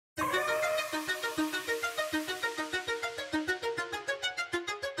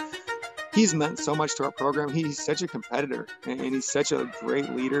he's meant so much to our program. He's such a competitor, and he's such a great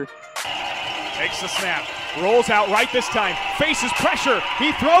leader. Takes the snap, rolls out right this time, faces pressure,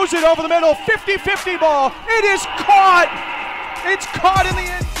 he throws it over the middle, 50-50 ball, it is caught! It's caught in the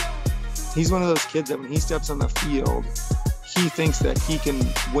end zone. He's one of those kids that when he steps on the field, he thinks that he can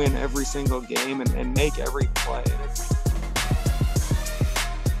win every single game and make every play.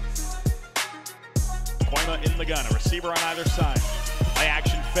 Kooima in the gun, a receiver on either side. Play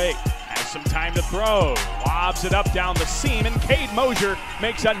action fake, has some time to throw, lobs it up down the seam, and Cade Mosier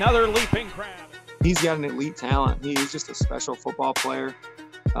makes another leaping crab. He's got an elite talent. He's just a special football player.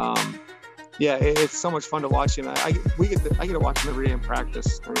 Yeah, it's so much fun to watch him. I get to watch him every day in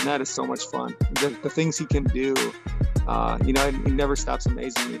practice. I mean, that is so much fun. The things he can do, he never stops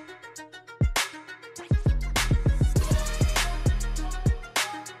amazing me.